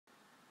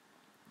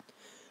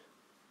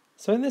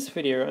So in this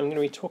video I'm going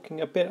to be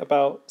talking a bit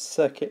about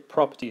circuit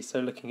properties,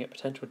 so looking at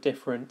potential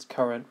difference,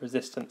 current,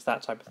 resistance,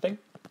 that type of thing.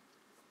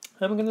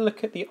 And we're going to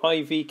look at the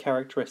IV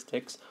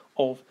characteristics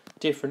of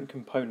different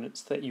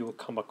components that you will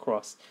come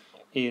across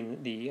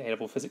in the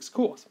A-level physics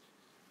course.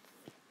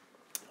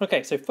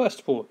 Okay, so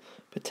first of all,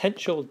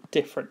 potential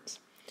difference.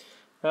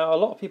 Now a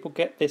lot of people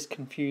get this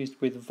confused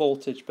with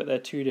voltage, but they're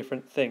two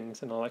different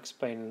things, and I'll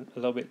explain a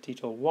little bit in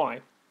detail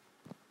why.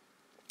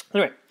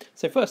 Anyway,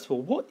 so first of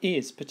all, what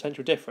is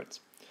potential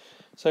difference?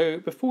 So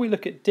before we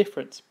look at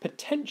difference,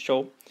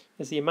 potential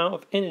is the amount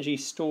of energy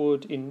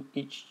stored in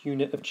each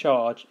unit of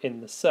charge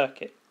in the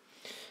circuit,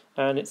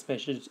 and it's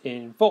measured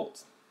in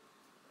volts.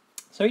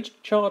 So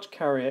each charge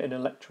carrier in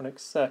an electronic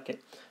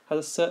circuit has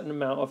a certain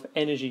amount of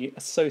energy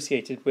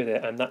associated with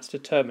it, and that's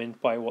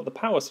determined by what the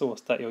power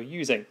source that you're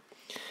using.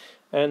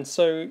 And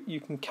so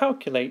you can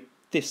calculate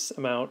this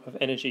amount of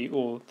energy,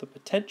 or the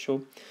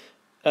potential,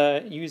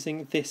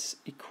 using this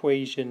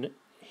equation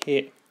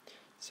here.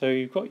 So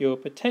you've got your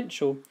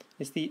potential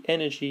is the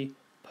energy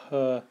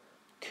per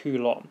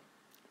coulomb.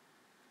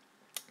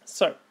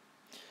 So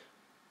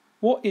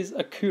what is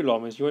a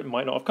coulomb, as you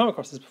might not have come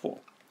across this before?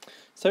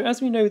 So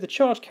as we know, the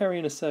charge carrier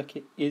in a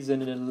circuit is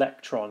an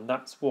electron.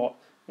 That's what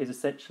is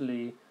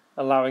essentially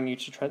allowing you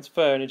to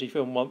transfer energy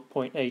from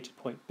point A to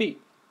point B.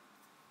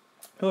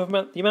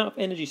 However, the amount of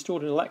energy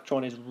stored in an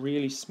electron is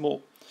really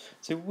small.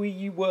 So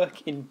we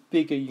work in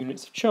bigger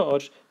units of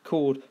charge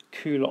called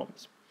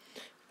coulombs.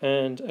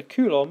 And a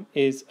coulomb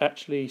is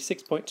actually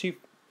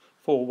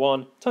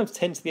 6.241 times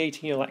 10 to the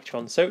 18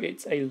 electrons. So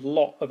it's a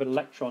lot of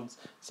electrons.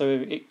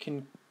 So it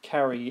can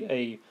carry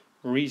a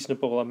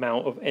reasonable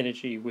amount of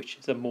energy, which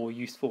is a more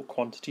useful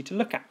quantity to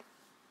look at.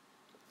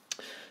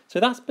 So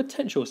that's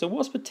potential. So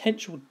what's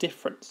potential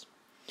difference?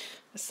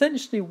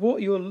 Essentially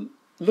what you're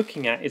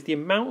looking at is the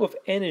amount of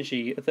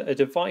energy that a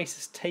device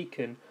has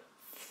taken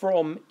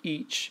from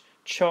each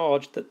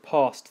charge that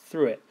passed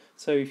through it.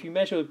 So if you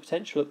measure the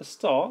potential at the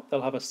start,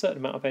 they'll have a certain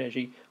amount of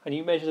energy, and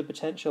you measure the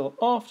potential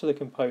after the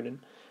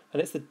component,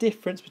 and it's the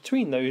difference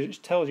between those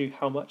which tells you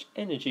how much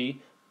energy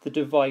the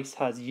device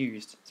has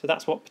used. So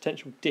that's what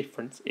potential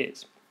difference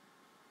is.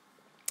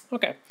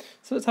 Okay,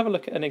 so let's have a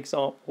look at an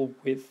example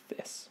with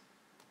this.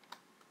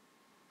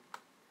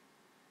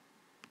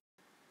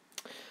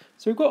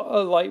 So we've got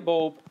a light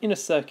bulb in a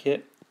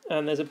circuit,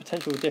 and there's a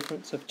potential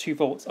difference of 2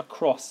 volts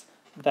across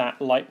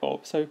that light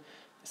bulb. So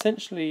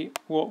essentially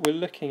what we're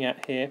looking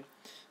at here,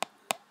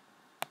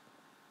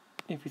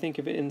 if we think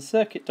of it in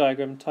circuit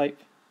diagram type,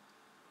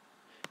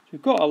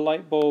 we've got a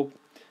light bulb.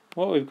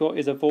 What we've got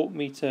is a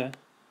voltmeter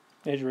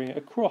measuring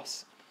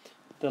across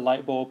the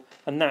light bulb,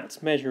 and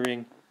that's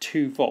measuring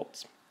 2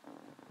 volts.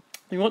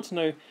 We want to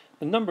know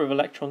the number of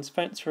electrons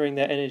transferring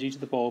their energy to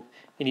the bulb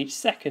in each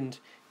second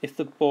if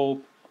the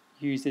bulb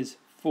uses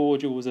 4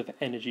 joules of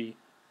energy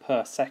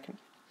per second.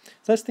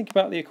 So let's think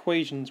about the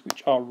equations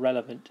which are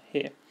relevant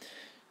here.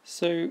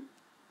 So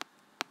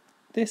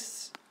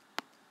this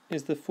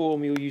is the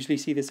form you'll usually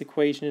see this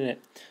equation in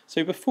it.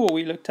 So before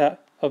we looked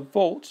at a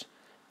volt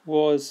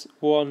was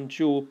 1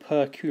 joule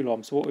per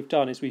coulomb. So what we've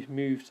done is we've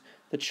moved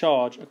the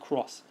charge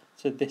across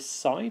to this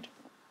side.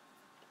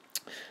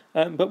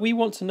 But we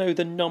want to know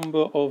the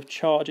number of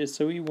charges.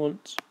 So we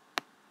want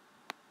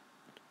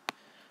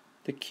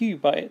the Q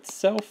by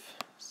itself.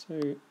 So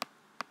we've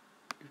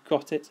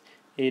got it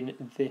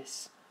in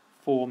this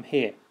form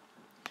here.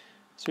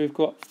 So we've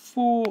got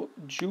 4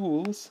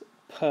 joules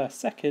per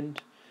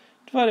second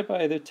divided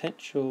by the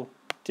potential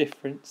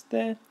difference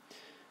there.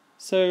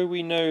 So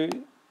we know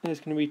there's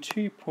going to be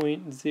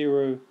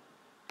 2.0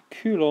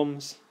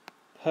 coulombs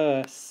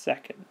per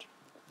second.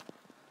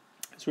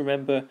 So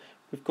remember,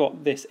 we've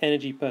got this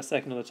energy per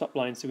second on the top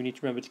line, so we need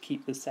to remember to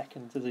keep the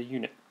seconds as a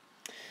unit.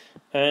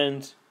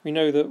 And we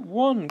know that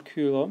 1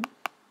 coulomb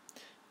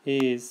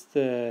is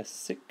the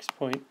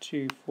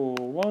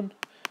 6.241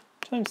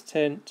 times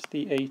 10 to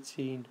the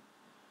 18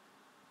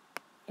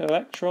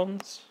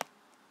 electrons.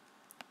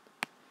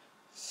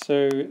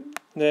 So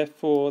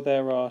therefore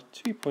there are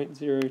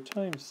 2.0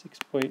 times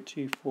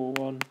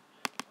 6.241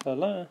 la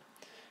la,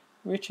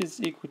 which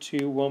is equal to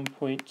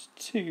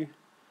 1.2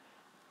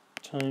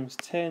 times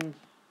 10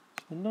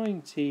 to the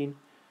 19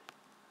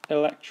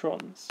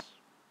 electrons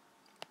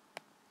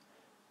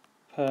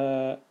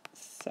per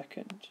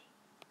second.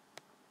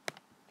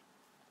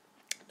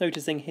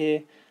 Noticing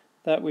here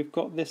that we've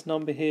got this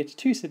number here to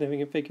 2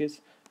 significant figures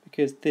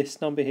because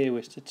this number here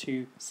was to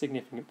 2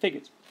 significant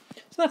figures.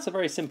 So that's a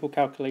very simple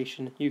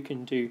calculation you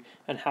can do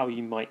and how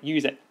you might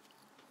use it.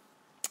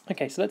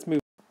 Okay, so let's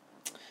move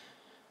on.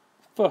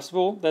 First of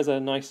all, there's a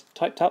nice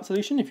typed out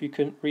solution if you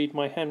couldn't read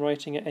my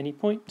handwriting at any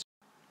point.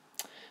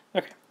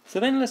 Okay, so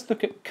then let's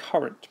look at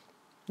current.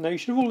 Now you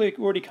should have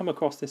already come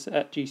across this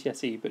at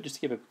GCSE, but just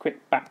to give a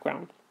quick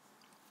background.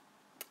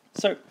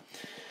 So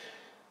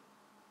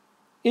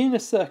in a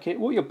circuit,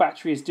 what your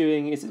battery is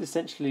doing is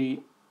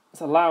essentially it's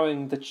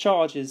allowing the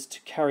charges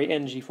to carry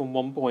energy from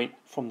one point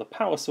from the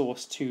power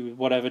source to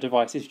whatever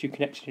devices you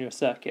connect in your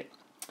circuit.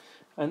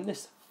 And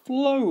this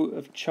flow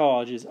of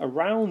charges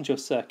around your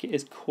circuit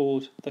is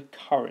called the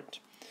current.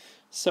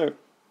 So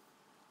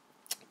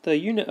the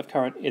unit of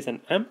current is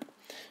an amp,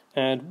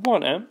 and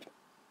 1 amp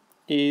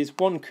is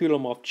 1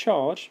 coulomb of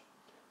charge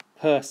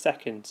per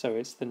second. So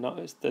it's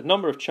the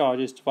number of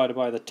charges divided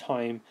by the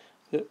time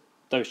that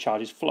those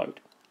charges flowed.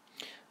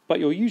 But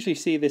you'll usually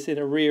see this in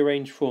a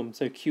rearranged form,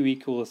 so Q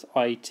equals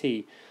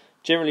IT.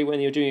 Generally, when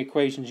you're doing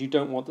equations, you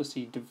don't want to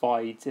see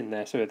divides in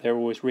there, so they're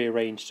always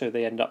rearranged, so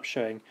they end up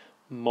showing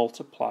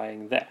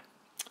multiplying there.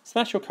 So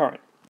that's your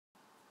current.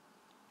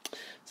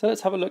 So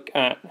let's have a look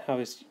at how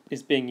this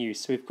is being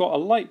used. So we've got a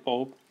light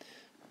bulb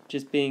which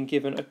is being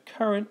given a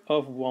current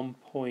of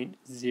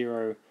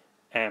 1.0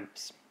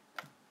 amps.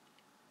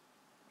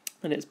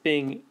 And it's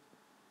being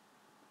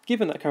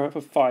given that current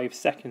for 5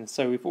 seconds.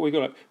 So we've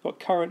got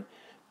current,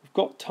 we've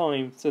got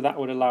time, so that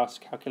would allow us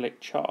to calculate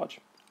charge.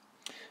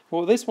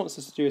 What this wants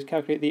us to do is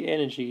calculate the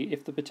energy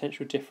if the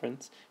potential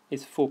difference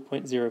is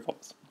 4.0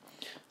 volts.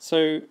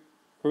 So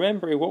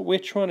remember, what we're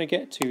trying to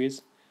get to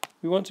is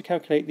we want to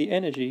calculate the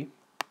energy.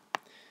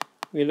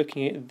 We're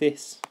looking at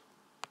this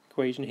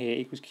equation here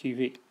equals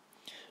QV.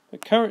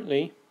 But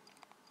currently,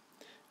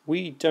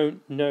 we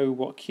don't know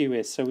what Q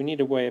is, so we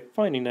need a way of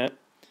finding that.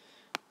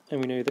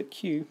 And we know that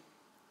Q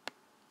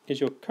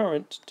is your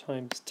current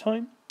times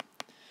time,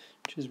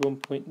 which is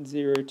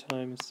 1.0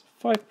 times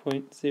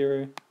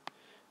 5.0,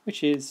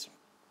 which is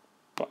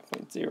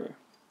 5.0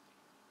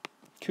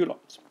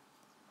 coulombs.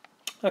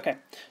 Okay,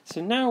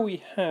 so now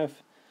we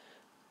have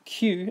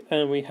Q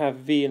and we have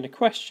V in the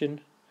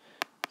question.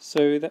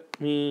 So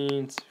that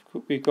means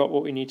we've got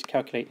what we need to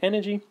calculate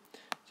energy.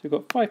 So we've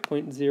got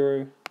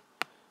 5.0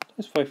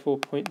 times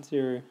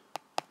 54.0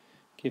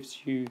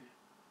 gives you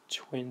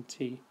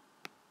 20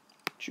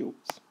 joules.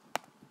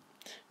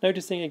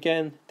 Noticing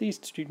again, these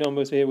two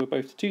numbers here were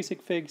both 2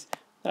 sig figs.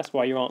 That's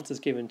why your answer is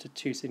given to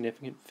 2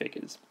 significant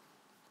figures.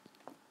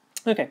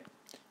 Okay,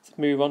 let's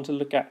move on to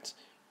look at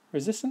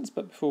resistance.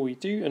 But before we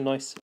do, a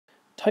nice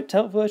typed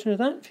out version of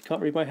that. If you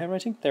can't read my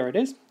handwriting, there it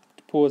is.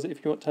 Pause it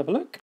if you want to have a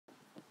look.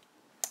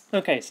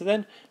 Okay, so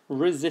then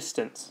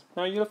resistance.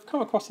 Now you'll have come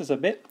across this a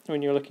bit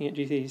when you're looking at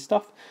GCSE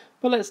stuff,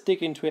 but let's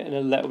dig into it in a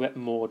little bit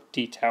more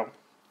detail.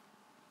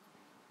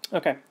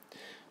 Okay,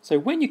 so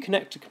when you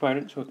connect a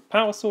component to a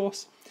power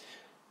source,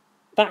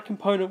 that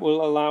component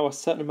will allow a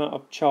certain amount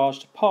of charge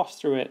to pass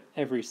through it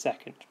every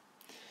second.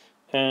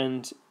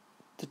 And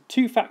the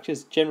two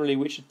factors generally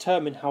which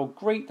determine how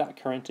great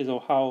that current is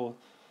or how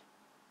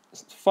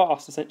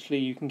fast essentially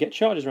you can get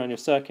charges around your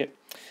circuit,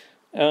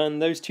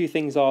 and those two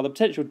things are the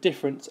potential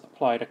difference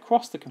applied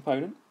across the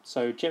component.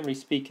 So generally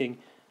speaking,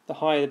 the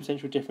higher the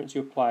potential difference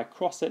you apply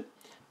across it,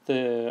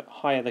 the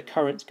higher the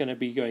current's going to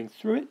be going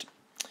through it.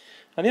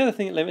 And the other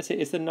thing that limits it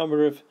is the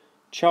number of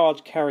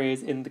charge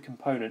carriers in the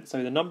component,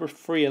 so the number of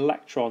free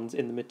electrons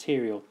in the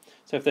material.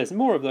 So if there's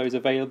more of those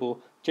available,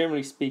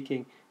 generally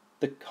speaking,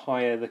 the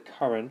higher the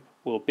current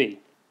will be.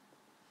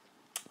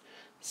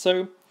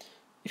 So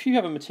if you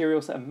have a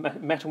material, say a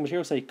metal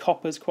material, say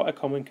copper is quite a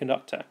common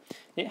conductor,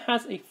 it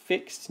has a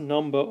fixed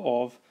number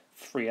of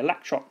free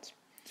electrons.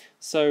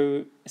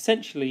 So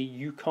essentially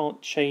you can't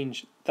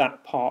change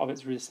that part of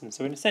its resistance.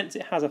 So in a sense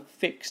it has a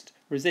fixed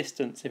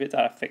resistance if it's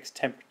at a fixed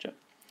temperature.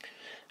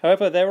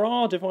 However, there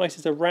are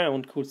devices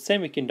around called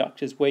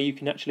semiconductors where you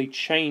can actually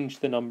change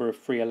the number of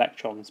free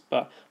electrons,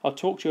 but I'll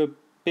talk to you a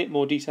bit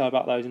more detail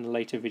about those in a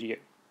later video.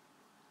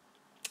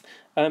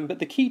 But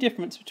the key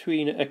difference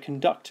between a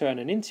conductor and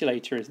an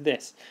insulator is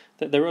this,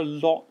 that there are a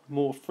lot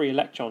more free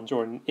electrons,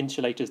 or in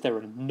insulators there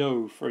are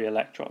no free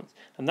electrons,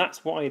 and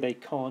that's why they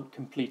can't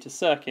complete a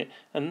circuit,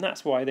 and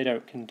that's why they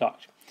don't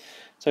conduct.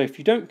 So if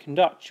you don't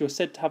conduct, you're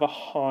said to have a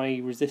high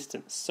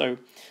resistance. So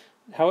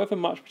however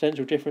much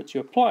potential difference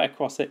you apply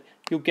across it,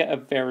 you'll get a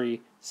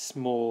very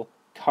small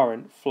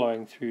current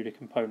flowing through the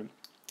component.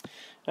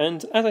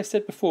 And as I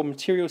said before,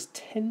 materials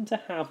tend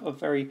to have a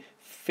very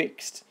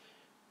fixed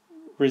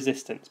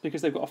resistance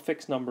because they've got a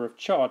fixed number of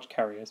charge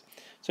carriers.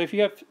 So if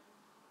you have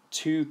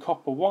two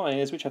copper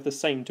wires which have the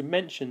same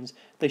dimensions,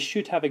 they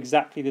should have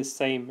exactly the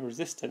same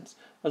resistance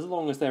as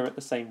long as they're at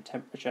the same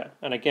temperature.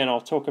 And again,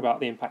 I'll talk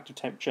about the impact of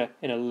temperature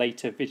in a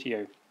later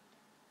video.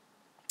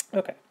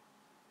 Okay.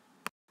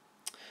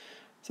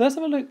 So let's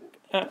have a look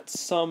at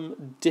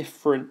some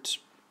different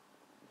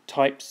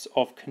types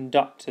of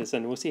conductors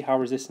and we'll see how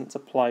resistance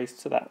applies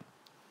to that.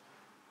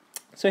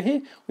 So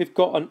here we've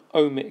got an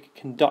ohmic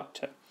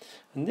conductor,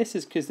 and this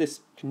is because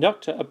this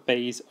conductor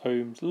obeys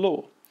Ohm's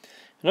law.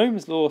 And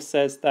Ohm's law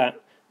says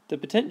that the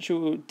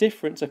potential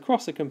difference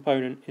across a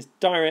component is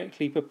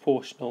directly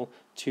proportional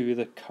to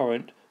the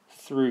current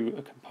through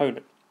a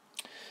component.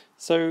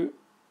 So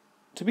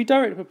to be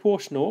directly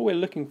proportional, what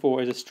we're looking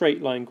for is a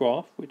straight line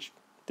graph, which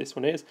this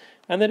one is,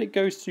 and then it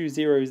goes through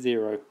 0,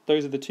 0.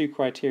 Those are the two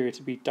criteria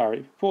to be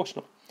directly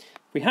proportional.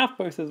 If we have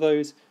both of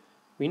those,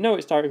 we know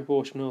it's directly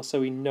proportional, so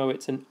we know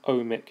it's an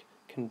ohmic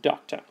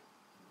conductor.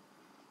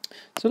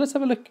 So let's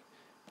have a look.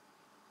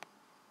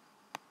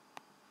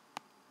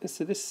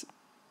 So this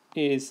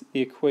is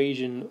the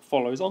equation that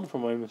follows on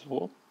from Ohm's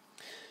law.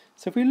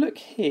 So if we look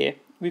here,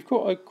 we've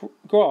got a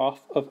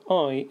graph of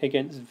I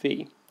against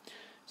V.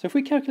 So if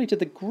we calculated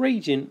the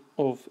gradient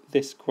of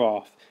this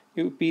graph,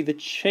 it would be the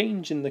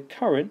change in the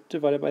current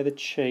divided by the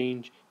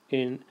change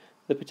in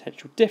the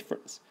potential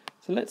difference.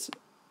 So let's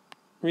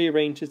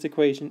rearrange this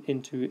equation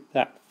into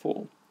that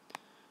form.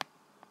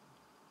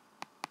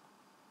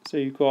 So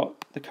you've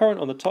got the current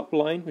on the top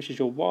line, which is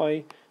your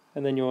y,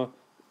 and then your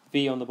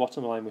v on the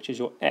bottom line, which is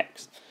your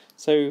x.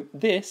 So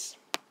this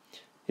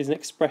is an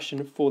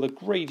expression for the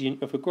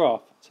gradient of a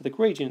graph. So the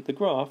gradient of the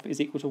graph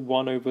is equal to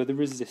 1 over the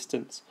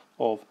resistance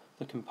of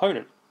the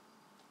component.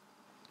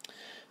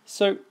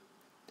 So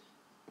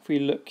if we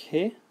look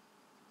here,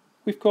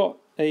 we've got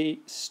a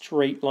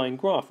straight line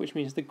graph, which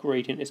means the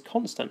gradient is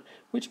constant,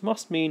 which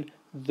must mean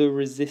the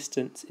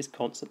resistance is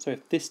constant. So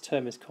if this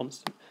term is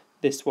constant,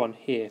 this one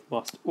here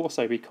must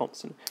also be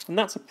constant. And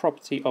that's a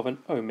property of an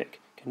ohmic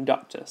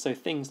conductor. So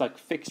things like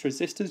fixed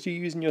resistors you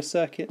use in your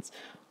circuits,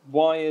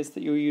 wires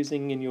that you're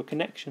using in your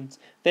connections,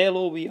 they'll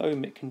all be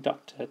ohmic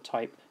conductor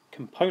type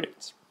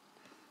components.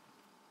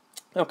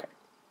 Okay.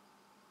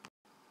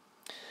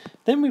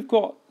 Then we've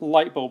got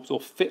light bulbs,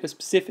 or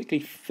specifically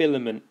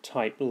filament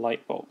type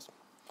light bulbs.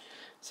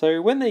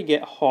 So when they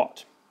get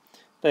hot,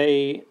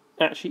 they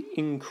actually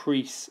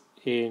increase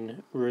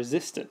in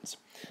resistance.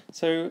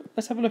 So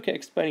let's have a look at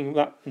explaining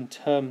that in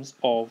terms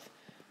of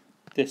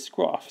this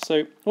graph.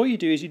 So what you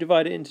do is you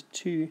divide it into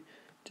two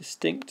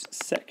distinct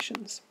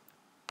sections.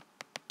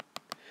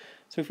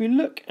 So if we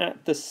look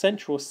at the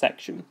central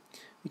section,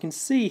 you can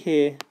see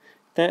here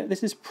that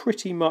this is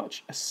pretty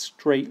much a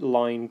straight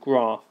line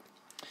graph.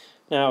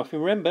 Now if you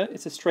remember,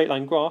 it's a straight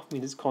line graph,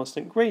 means it's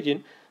constant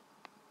gradient.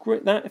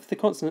 If the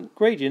constant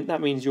gradient,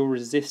 that means your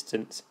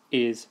resistance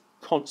is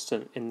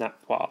constant in that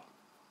part.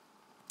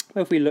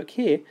 If we look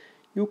here,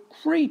 your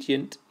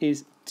gradient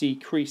is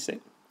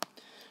decreasing.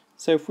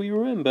 So if we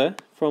remember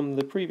from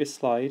the previous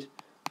slide,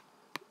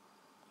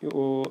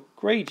 your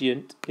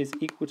gradient is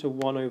equal to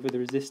 1 over the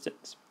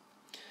resistance.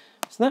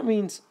 So that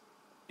means,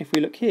 if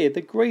we look here,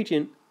 the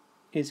gradient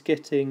is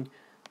getting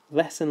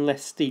less and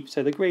less steep,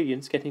 so the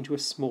gradient's getting to a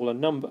smaller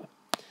number.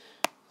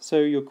 So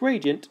your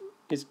gradient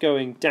is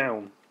going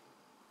down.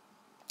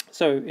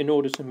 So in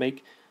order to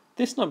make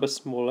this number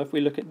smaller, if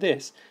we look at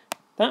this,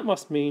 that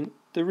must mean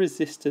the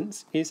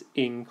resistance is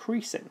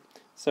increasing.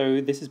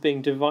 So this is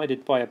being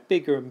divided by a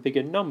bigger and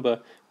bigger number,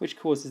 which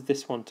causes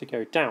this one to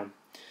go down.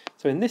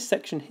 So in this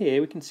section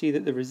here, we can see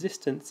that the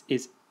resistance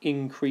is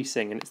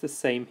increasing, and it's the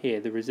same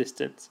here, the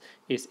resistance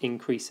is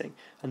increasing.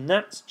 And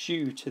that's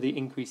due to the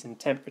increase in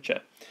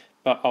temperature.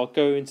 But I'll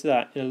go into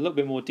that in a little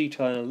bit more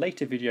detail in a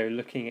later video,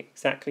 looking at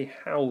exactly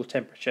how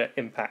temperature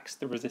impacts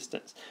the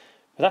resistance.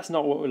 But that's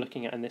not what we're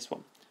looking at in this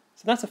one.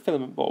 So that's a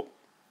filament bulb.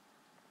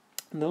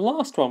 And the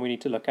last one we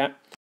need to look at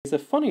is a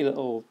funny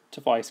little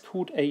device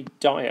called a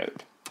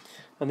diode.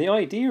 And the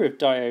idea of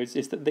diodes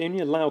is that they only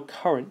allow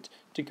current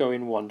to go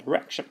in one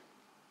direction.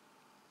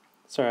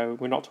 So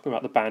we're not talking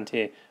about the band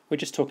here, we're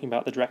just talking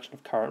about the direction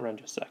of current around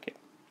your circuit.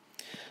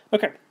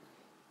 Okay,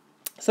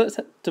 so let's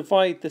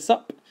divide this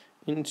up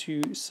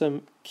into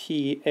some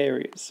key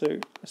areas. So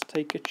let's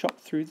take a chop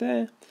through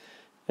there,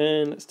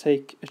 and let's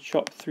take a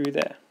chop through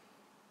there.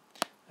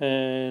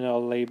 And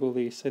I'll label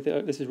these. So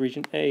this is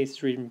region A, this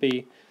is region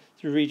B,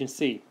 this is region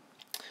C.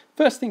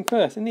 First thing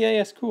first, in the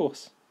AS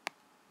course,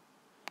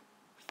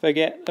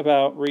 forget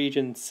about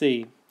region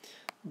C.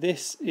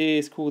 This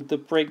is called the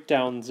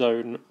breakdown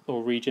zone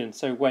or region,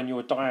 so when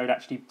your diode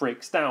actually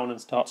breaks down and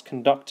starts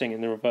conducting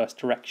in the reverse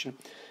direction.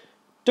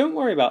 Don't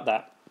worry about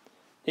that.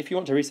 If you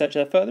want to research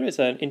that further, it's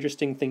an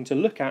interesting thing to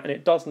look at, and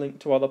it does link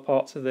to other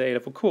parts of the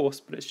A-level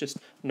course, but it's just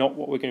not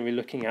what we're going to be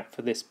looking at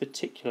for this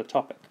particular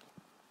topic.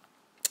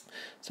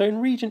 So in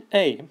region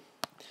A,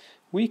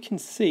 we can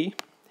see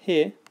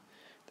here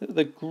that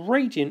the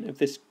gradient of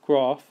this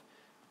graph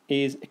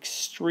is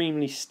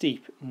extremely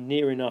steep,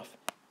 near enough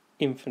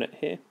infinite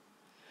here.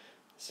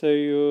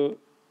 So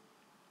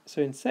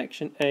in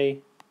section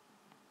A,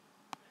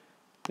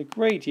 the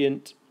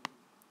gradient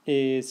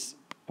is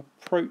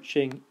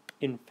approaching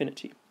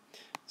infinity.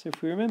 So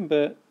if we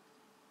remember,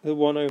 the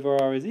 1 over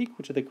r is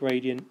equal to the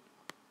gradient.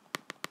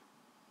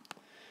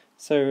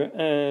 So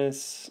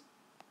as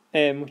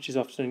m, which is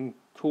often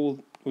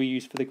called, we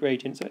use for the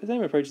gradient, so as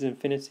m approaches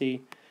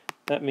infinity,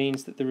 that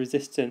means that the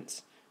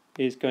resistance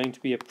is going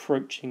to be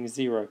approaching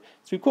 0.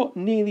 So we've got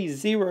nearly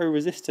 0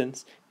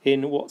 resistance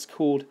in what's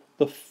called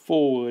the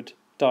forward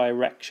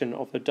direction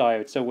of the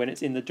diode, so when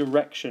it's in the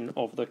direction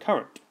of the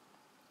current.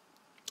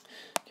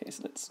 Okay,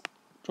 so let's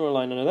draw a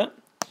line under that.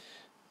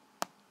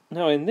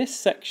 Now in this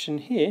section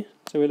here,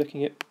 so we're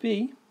looking at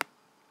B,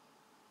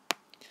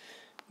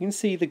 you can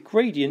see the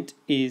gradient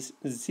is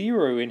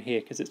 0 in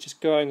here because it's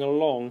just going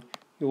along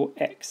your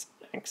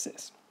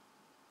x-axis.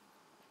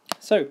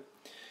 So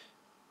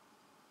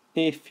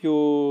if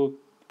your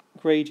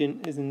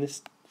gradient is in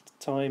this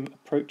time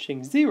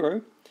approaching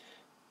 0,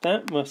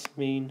 that must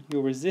mean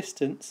your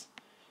resistance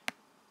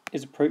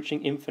is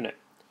approaching infinite.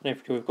 Now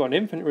if you've got an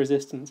infinite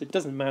resistance, it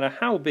doesn't matter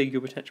how big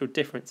your potential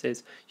difference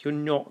is, you're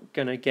not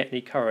going to get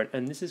any current,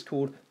 and this is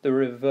called the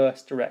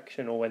reverse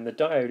direction, or when the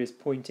diode is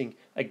pointing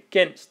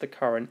against the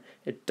current,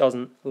 it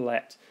doesn't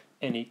let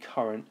any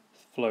current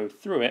flow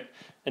through it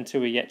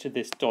until we get to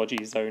this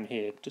dodgy zone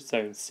here, to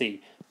zone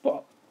C.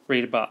 But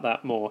read about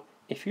that more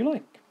if you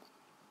like.